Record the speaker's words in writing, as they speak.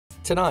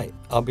Tonight,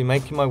 I'll be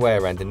making my way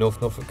around the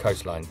North Norfolk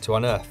coastline to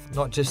unearth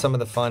not just some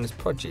of the finest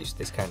produce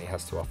this county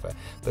has to offer,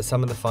 but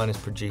some of the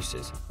finest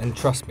producers. And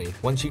trust me,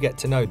 once you get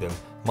to know them,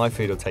 my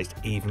food will taste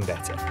even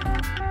better.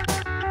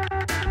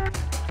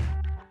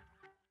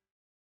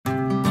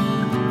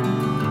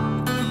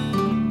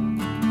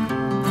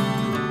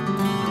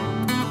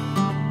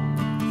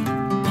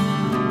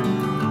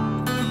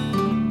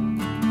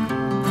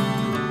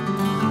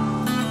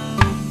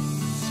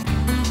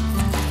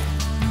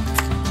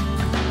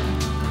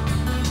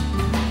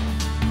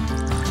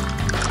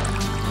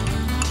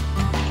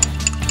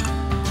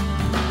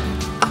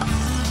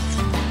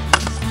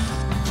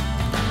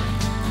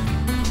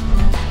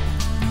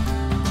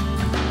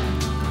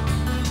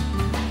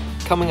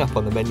 Coming up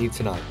on the menu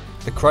tonight,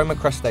 the chroma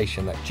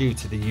crustacean that, due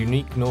to the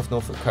unique North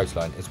Norfolk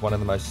coastline, is one of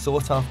the most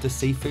sought after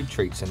seafood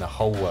treats in the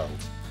whole world.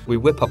 We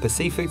whip up a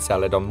seafood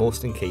salad on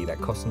Morstan Quay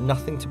that costs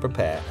nothing to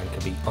prepare and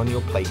can be on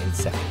your plate in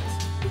seconds.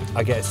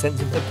 I get a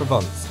sense of the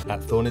Provence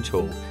at Thornage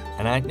Hall,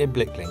 and out near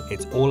Blickling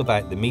it's all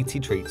about the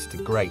meaty treats to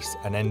grace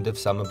an end of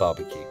summer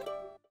barbecue.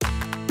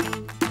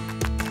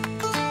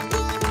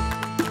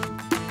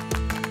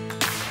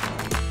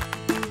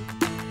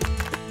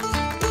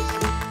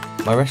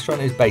 My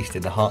restaurant is based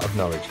in the heart of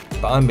Norwich,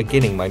 but I'm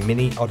beginning my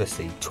mini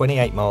odyssey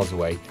 28 miles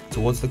away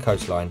towards the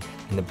coastline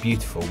in the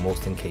beautiful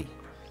Morstan Quay.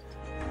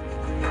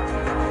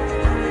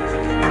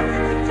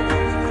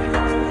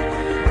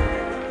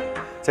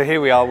 So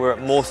here we are, we're at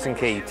Morstan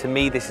Quay. To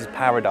me this is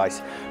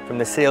paradise. From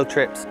the seal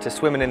trips to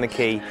swimming in the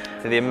quay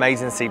to the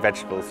amazing sea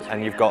vegetables.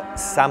 And you've got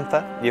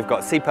samphire, you've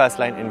got sea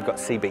purslane and you've got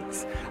sea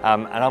beets.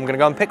 And I'm going to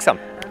go and pick some.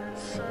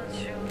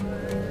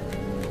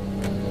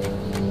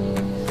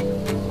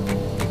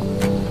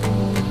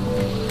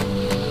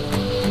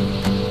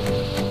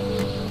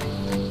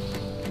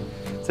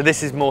 So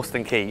this is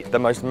Morstan Quay, the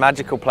most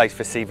magical place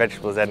for sea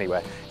vegetables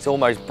anywhere. It's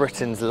almost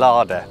Britain's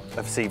larder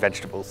of sea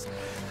vegetables.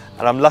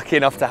 And I'm lucky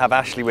enough to have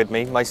Ashley with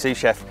me, my sous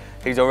chef,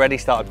 who's already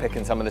started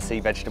picking some of the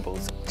sea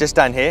vegetables. Just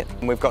down here,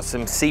 we've got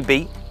some sea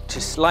beet,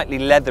 just slightly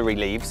leathery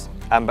leaves,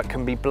 but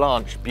can be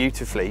blanched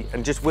beautifully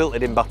and just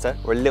wilted in butter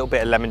or a little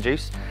bit of lemon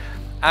juice.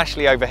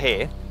 Ashley over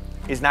here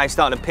is now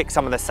starting to pick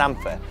some of the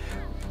samphire.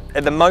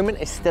 At the moment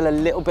it's still a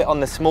little bit on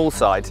the small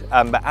side,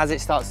 but as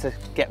it starts to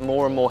get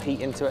more and more heat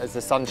into it, as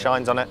the sun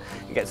shines on it,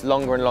 it gets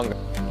longer and longer.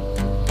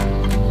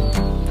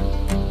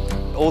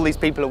 All these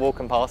people are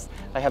walking past,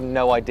 they have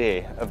no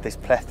idea of this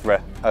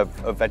plethora of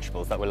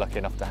vegetables that we're lucky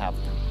enough to have.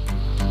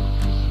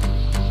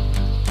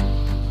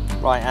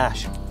 Right,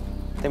 Ash, I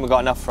think we've got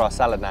enough for our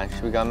salad now.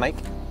 Should we go and make?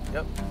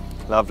 Yep.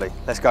 Lovely,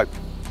 let's go.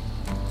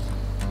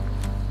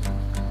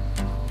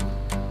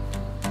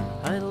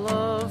 I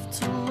love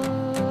to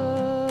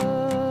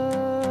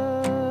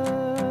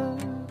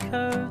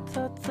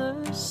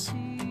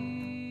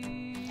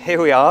Here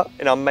we are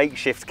in our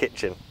makeshift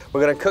kitchen.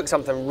 We're going to cook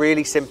something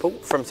really simple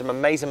from some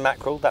amazing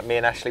mackerel that me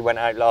and Ashley went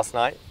out last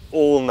night,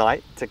 all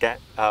night to get.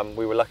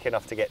 We were lucky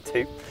enough to get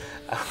 2,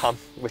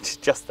 which is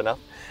just enough.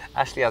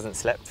 Ashley hasn't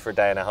slept for a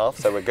day and a half,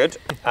 so we're good.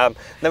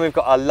 Then we've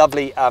got our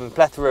lovely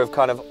plethora of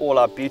kind of all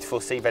our beautiful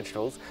sea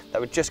vegetables that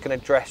we're just going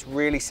to dress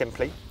really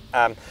simply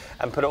and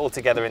put it all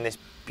together in this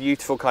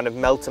beautiful kind of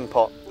melting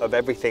pot of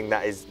everything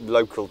that is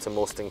local to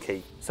Morstan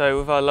Quay. So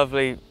with our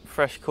lovely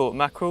fresh caught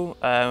mackerel,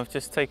 I've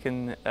just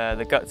taken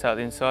the guts out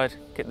the inside,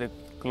 get the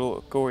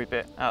gory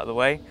bit out of the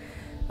way.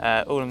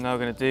 All I'm now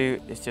going to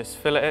do is just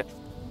fillet it.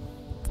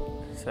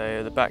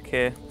 So the back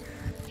here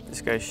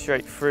just goes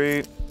straight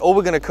through. All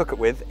we're going to cook it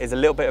with is a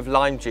little bit of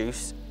lime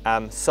juice,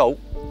 salt,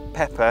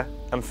 pepper,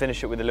 and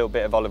finish it with a little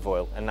bit of olive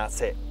oil, and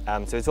that's it.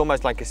 So it's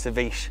almost like a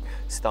ceviche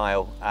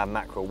style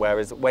mackerel,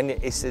 whereas when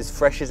it's as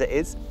fresh as it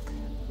is,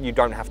 you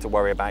don't have to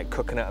worry about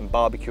cooking it and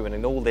barbecuing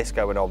and all this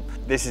going on.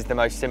 This is the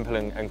most simple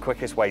and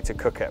quickest way to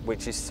cook it,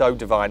 which is so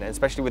divine, and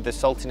especially with the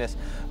saltiness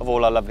of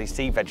all our lovely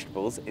sea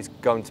vegetables, it's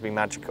going to be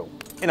magical.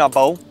 In our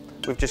bowl,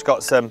 we've just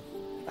got some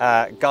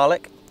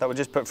garlic that we'll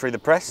just put through the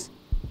press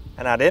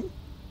and add in.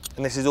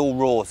 And this is all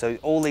raw, so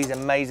all these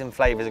amazing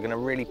flavours are going to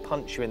really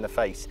punch you in the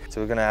face.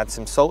 So we're going to add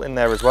some salt in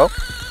there as well.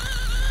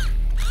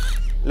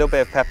 A little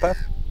bit of pepper.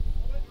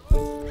 We're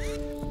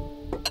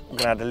going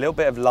to add a little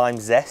bit of lime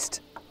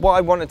zest. What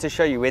I wanted to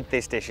show you with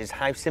this dish is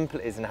how simple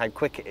it is and how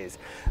quick it is.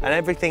 And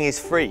everything is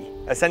free,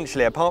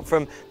 essentially, apart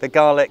from the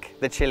garlic,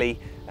 the chilli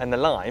and the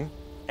lime,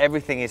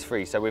 everything is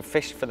free. So we've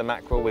fished for the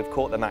mackerel, we've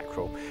caught the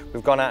mackerel,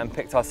 we've gone out and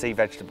picked our sea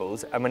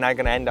vegetables, and we're now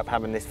going to end up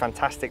having this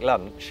fantastic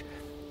lunch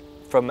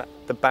from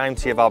the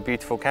bounty of our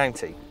beautiful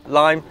county.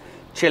 Lime,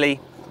 chilli,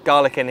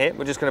 garlic in here.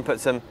 We're just going to put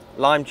some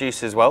lime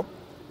juice as well.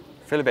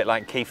 I feel a bit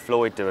like Keith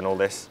Floyd doing all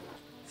this.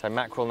 So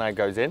mackerel now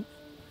goes in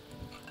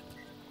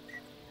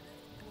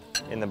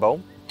the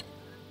bowl.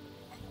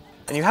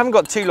 And you haven't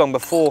got too long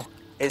before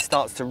it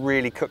starts to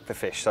really cook the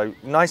fish, so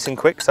nice and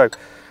quick. So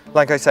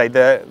like I say,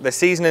 the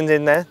seasoning's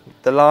in there,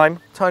 the lime,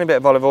 tiny bit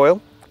of olive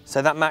oil.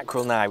 So that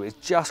mackerel now is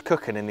just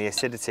cooking in the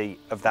acidity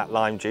of that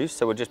lime juice.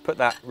 So we'll just put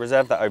that,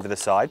 reserve that over the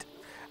side.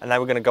 And now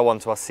we're going to go on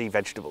to our sea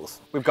vegetables.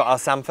 We've got our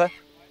samphire,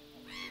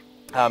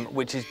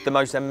 which is the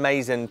most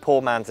amazing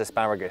poor man's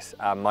asparagus,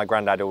 my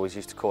granddad always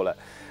used to call it.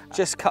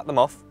 Just cut them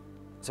off.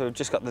 So we've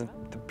just got the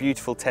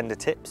beautiful tender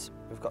tips.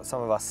 We've got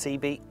some of our sea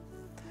beet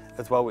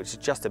as well, which is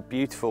just a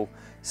beautiful,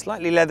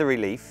 slightly leathery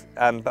leaf.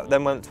 But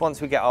then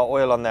once we get our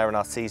oil on there and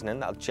our seasoning,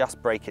 that'll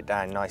just break it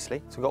down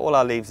nicely. So we've got all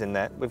our leaves in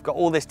there. We've got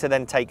all this to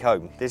then take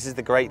home. This is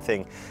the great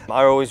thing.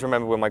 I always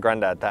remember with my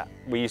granddad that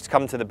we used to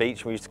come to the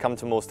beach, we used to come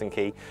to Morstan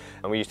Key,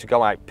 and we used to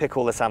go out, pick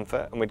all the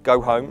samphire, and we'd go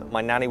home.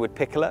 My nanny would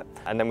pickle it,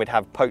 and then we'd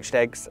have poached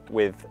eggs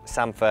with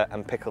samphire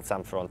and pickled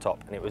samphire on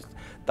top. And it was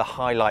the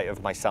highlight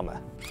of my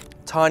summer.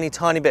 Tiny,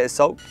 tiny bit of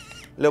salt,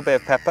 a little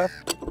bit of pepper.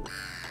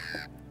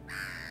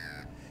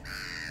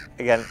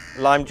 Again,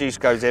 lime juice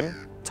goes in,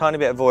 tiny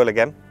bit of oil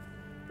again.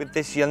 With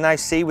this, you'll now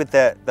see with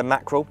the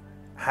mackerel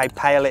how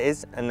pale it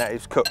is and that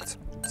it's cooked.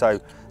 So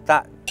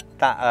that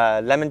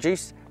lemon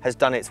juice has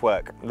done its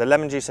work. The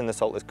lemon juice and the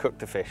salt has cooked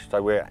the fish.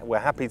 So we're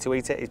happy to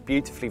eat it. It's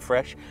beautifully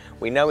fresh.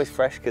 We know it's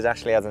fresh because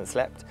Ashley hasn't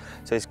slept,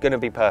 so it's going to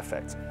be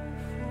perfect.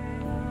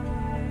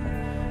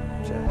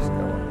 Just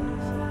go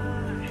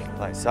on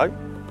like so.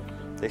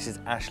 This is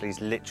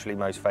Ashley's literally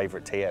most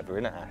favourite tea ever,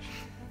 isn't it, Ash?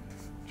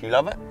 Do you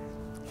love it?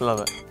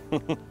 Love it.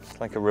 It's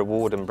like a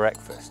reward and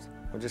breakfast.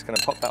 We're just going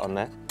to pop that on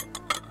there.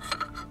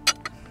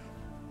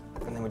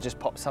 And then we'll just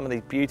pop some of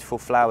these beautiful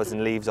flowers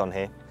and leaves on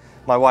here.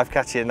 My wife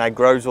Katia now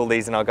grows all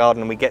these in our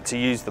garden and we get to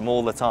use them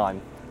all the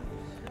time.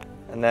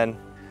 And then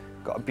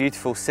got a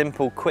beautiful,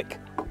 simple, quick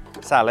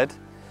salad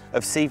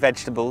of sea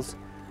vegetables,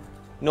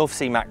 North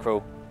Sea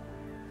mackerel,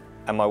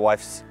 and my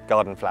wife's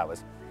garden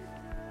flowers.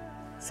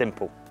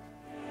 Simple.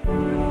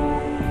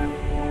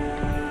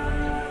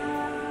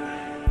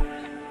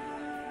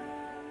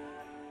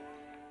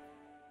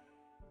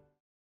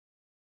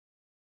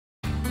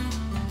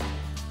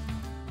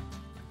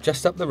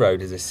 Just up the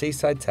road is a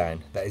seaside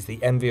town that is the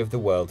envy of the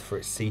world for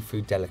its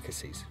seafood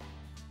delicacies.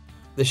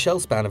 The shell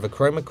span of a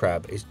chroma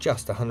crab is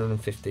just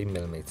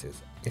 115mm.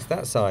 It's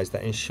that size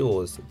that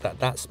ensures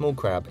that small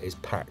crab is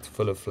packed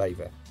full of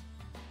flavour.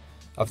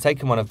 I've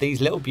taken one of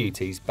these little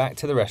beauties back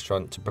to the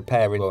restaurant to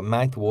prepare a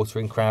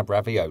mouth-watering crab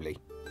ravioli.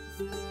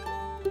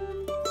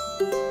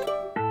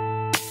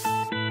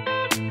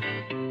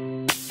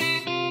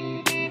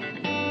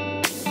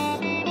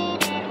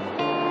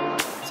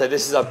 So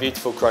this is our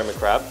beautiful chroma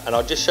crab, and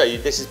I'll just show you,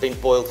 this has been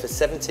boiled for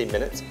 17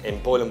 minutes in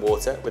boiling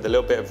water with a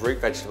little bit of root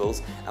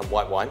vegetables and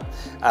white wine.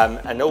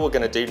 And all we're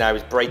going to do now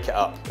is break it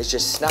up. It's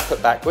just snap it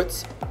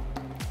backwards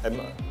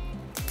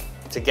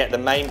to get the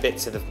main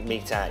bits of the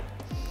meat out.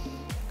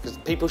 Because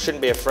people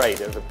shouldn't be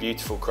afraid of a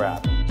beautiful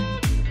crab.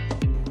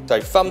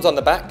 So thumbs on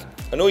the back,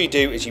 and all you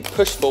do is you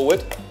push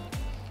forward,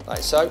 like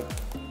so,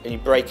 and you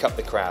break up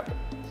the crab.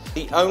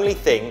 The only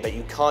thing that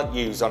you can't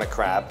use on a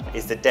crab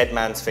is the dead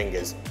man's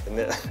fingers.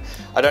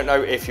 I don't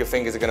know if your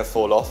fingers are going to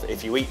fall off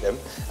if you eat them,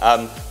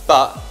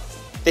 but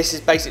this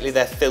is basically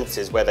their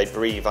filters where they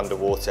breathe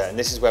underwater, and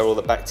this is where all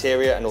the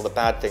bacteria and all the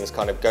bad things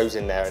kind of goes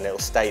in there, and it'll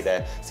stay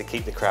there to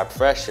keep the crab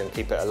fresh and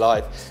keep it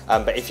alive.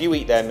 But if you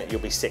eat them, you'll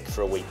be sick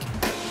for a week.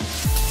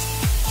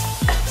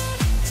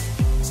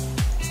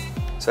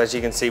 So as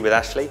you can see with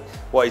Ashley,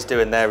 what he's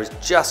doing there is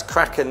just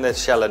cracking the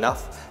shell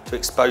enough to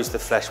expose the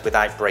flesh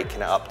without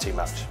breaking it up too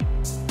much.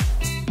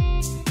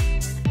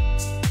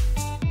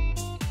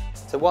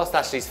 So whilst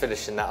Ashley's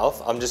finishing that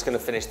off, I'm just going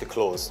to finish the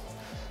claws.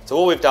 So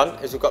all we've done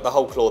is we've got the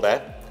whole claw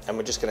there, and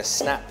we're just going to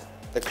snap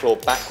the claw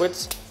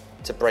backwards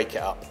to break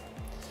it up.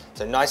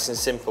 So nice and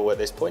simple at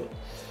this point.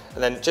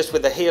 And then just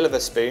with the heel of a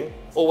spoon,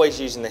 always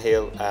using the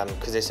heel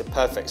because it's a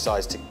perfect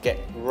size to get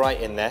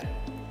right in there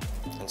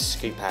and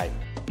scoop out.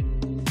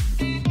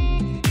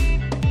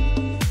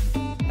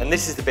 And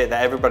this is the bit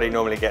that everybody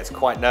normally gets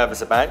quite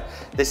nervous about.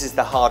 This is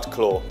the hard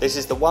claw. This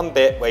is the one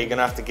bit where you're going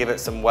to have to give it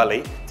some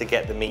welly to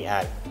get the meat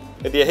out.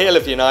 With your heel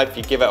of your knife,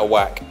 you give it a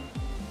whack.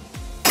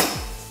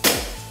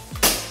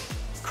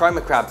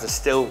 Chroma crabs are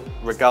still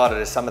regarded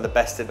as some of the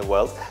best in the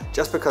world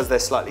just because they're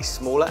slightly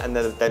smaller and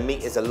their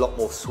meat is a lot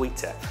more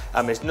sweeter.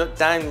 It's not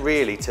down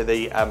really to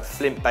the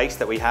flint base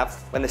that we have.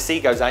 When the sea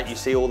goes out, you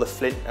see all the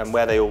flint and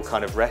where they all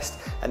kind of rest,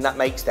 and that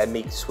makes their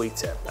meat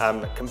sweeter.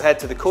 Compared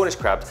to the Cornish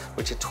crabs,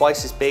 which are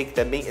twice as big,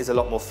 their meat is a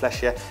lot more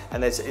fleshier,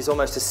 and it's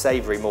almost a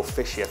savoury, more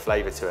fishier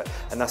flavour to it.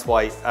 And that's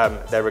why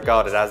they're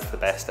regarded as the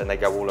best, and they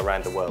go all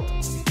around the world.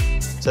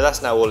 So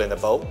that's now all in the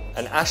bowl,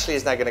 and Ashley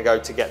is now going to go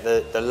to get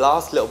the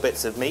last little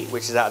bits of meat,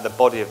 which is out of the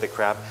body of the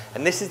crab,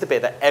 and this is the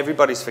bit that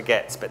everybody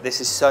forgets, but this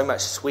is so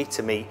much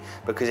sweeter meat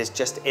because it's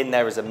just in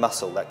there as a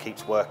muscle that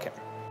keeps working.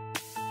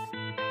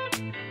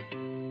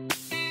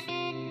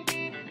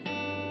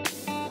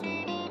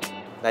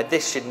 Now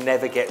this should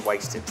never get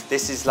wasted.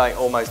 This is like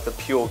almost the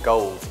pure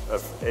gold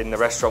in the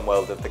restaurant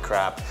world of the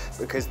crab,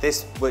 because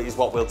this is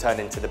what will turn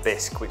into the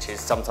bisque, which is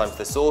sometimes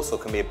the sauce or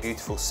can be a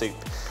beautiful soup.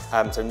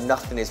 So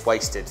nothing is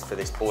wasted for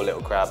this poor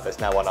little crab that's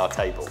now on our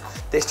table.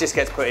 This just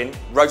gets put in,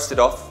 roasted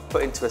off,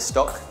 put into a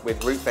stock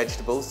with root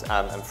vegetables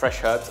and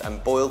fresh herbs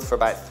and boiled for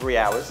about 3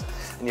 hours.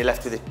 And you're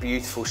left with this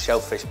beautiful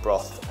shellfish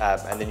broth.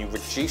 And then you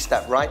reduce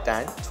that right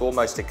down to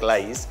almost a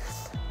glaze.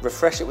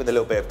 refresh it with a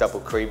little bit of double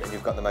cream, and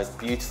you've got the most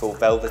beautiful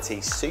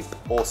velvety soup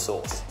or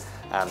sauce.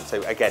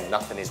 So again,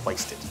 nothing is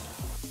wasted.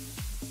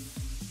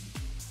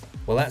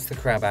 Well, that's the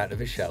crab out of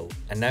its shell,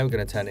 and now we're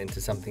going to turn it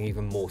into something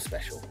even more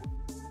special.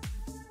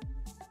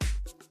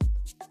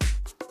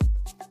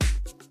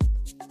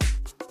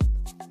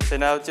 So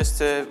now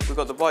we've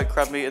got the white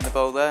crab meat in the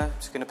bowl there. I'm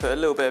just going to put a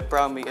little bit of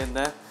brown meat in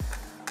there.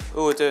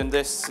 All we're doing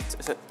this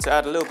to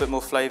add a little bit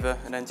more flavour,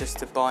 and then just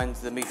to bind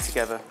the meat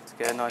together to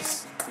get a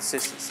nice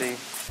consistency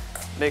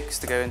mix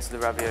to go into the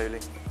ravioli.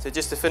 So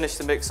just to finish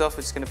the mix off,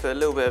 we're just going to put a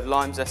little bit of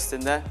lime zest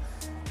in there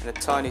and a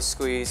tiny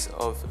squeeze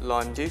of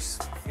lime juice.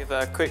 Give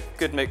that a quick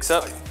good mix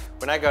up.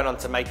 We're now going on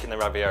to making the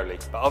ravioli,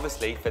 but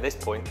obviously for this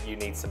point you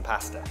need some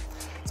pasta.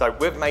 So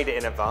we've made it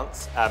in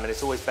advance, and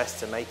it's always best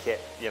to make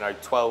it,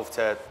 12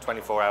 to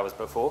 24 hours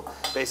before,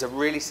 but it's a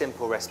really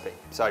simple recipe.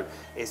 So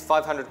it's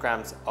 500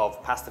 grams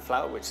of pasta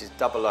flour, which is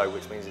double O,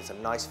 which means it's a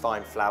nice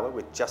fine flour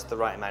with just the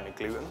right amount of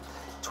gluten,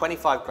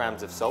 25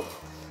 grams of salt,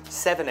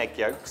 7 egg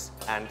yolks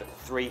and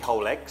 3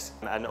 whole eggs,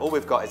 and all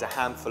we've got is a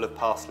handful of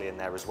parsley in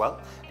there as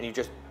well. And you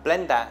just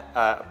blend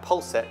that,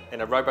 pulse it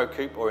in a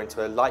RoboCoupe or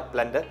into a light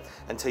blender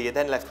until you're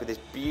then left with this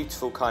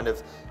beautiful kind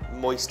of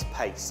moist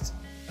paste.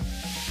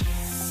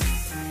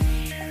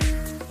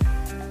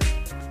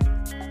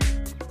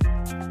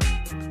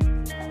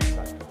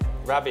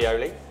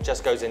 Ravioli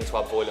just goes into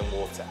our boiling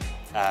water.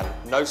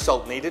 No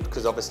salt needed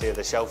because obviously of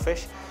the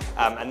shellfish,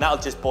 and that'll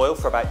just boil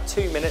for about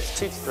 2 minutes,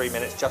 2 to 3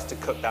 minutes, just to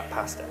cook that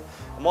pasta.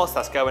 And whilst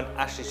that's going,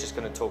 Ashley's just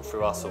going to talk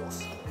through our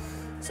sauce.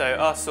 So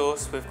our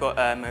sauce, we've got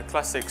a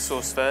classic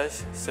sauce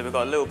vierge. So we've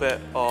got a little bit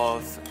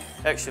of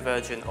extra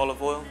virgin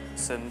olive oil,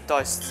 some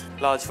diced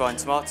large vine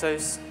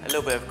tomatoes, a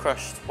little bit of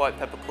crushed white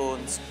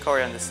peppercorns,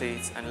 coriander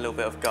seeds, and a little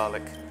bit of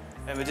garlic.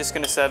 And we're just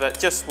going to serve it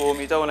just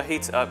warm. You don't want to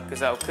heat it up because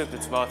that will cook the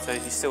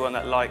tomatoes. You still want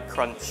that light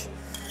crunch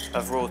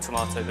of raw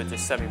tomato, but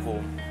just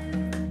semi-warm.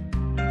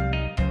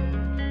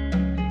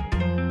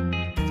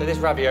 So this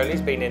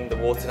ravioli's been in the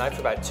water now for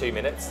about 2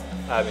 minutes.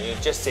 And you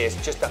just see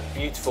it's just that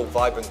beautiful,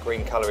 vibrant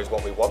green colour is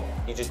what we want.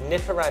 You just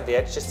nip around the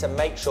edge just to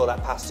make sure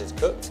that pasta's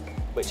cooked,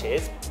 which it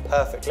is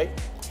perfectly.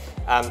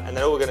 And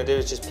then all we're going to do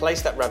is just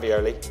place that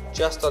ravioli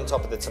just on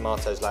top of the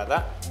tomatoes like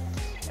that.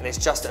 And it's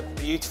just a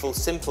beautiful,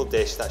 simple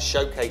dish that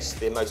showcases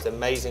the most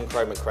amazing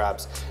chroma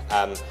crabs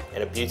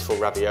in a beautiful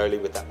ravioli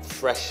with that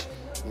fresh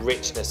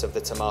richness of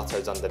the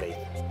tomatoes underneath.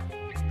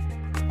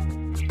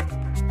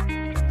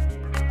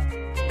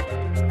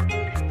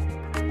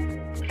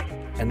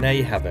 And there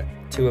you have it,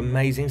 2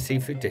 amazing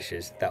seafood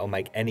dishes that'll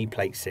make any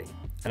plate sing.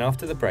 And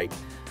after the break,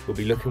 we'll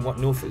be looking what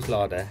Norfolk's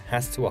larder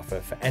has to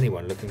offer for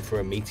anyone looking for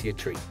a meatier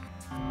treat.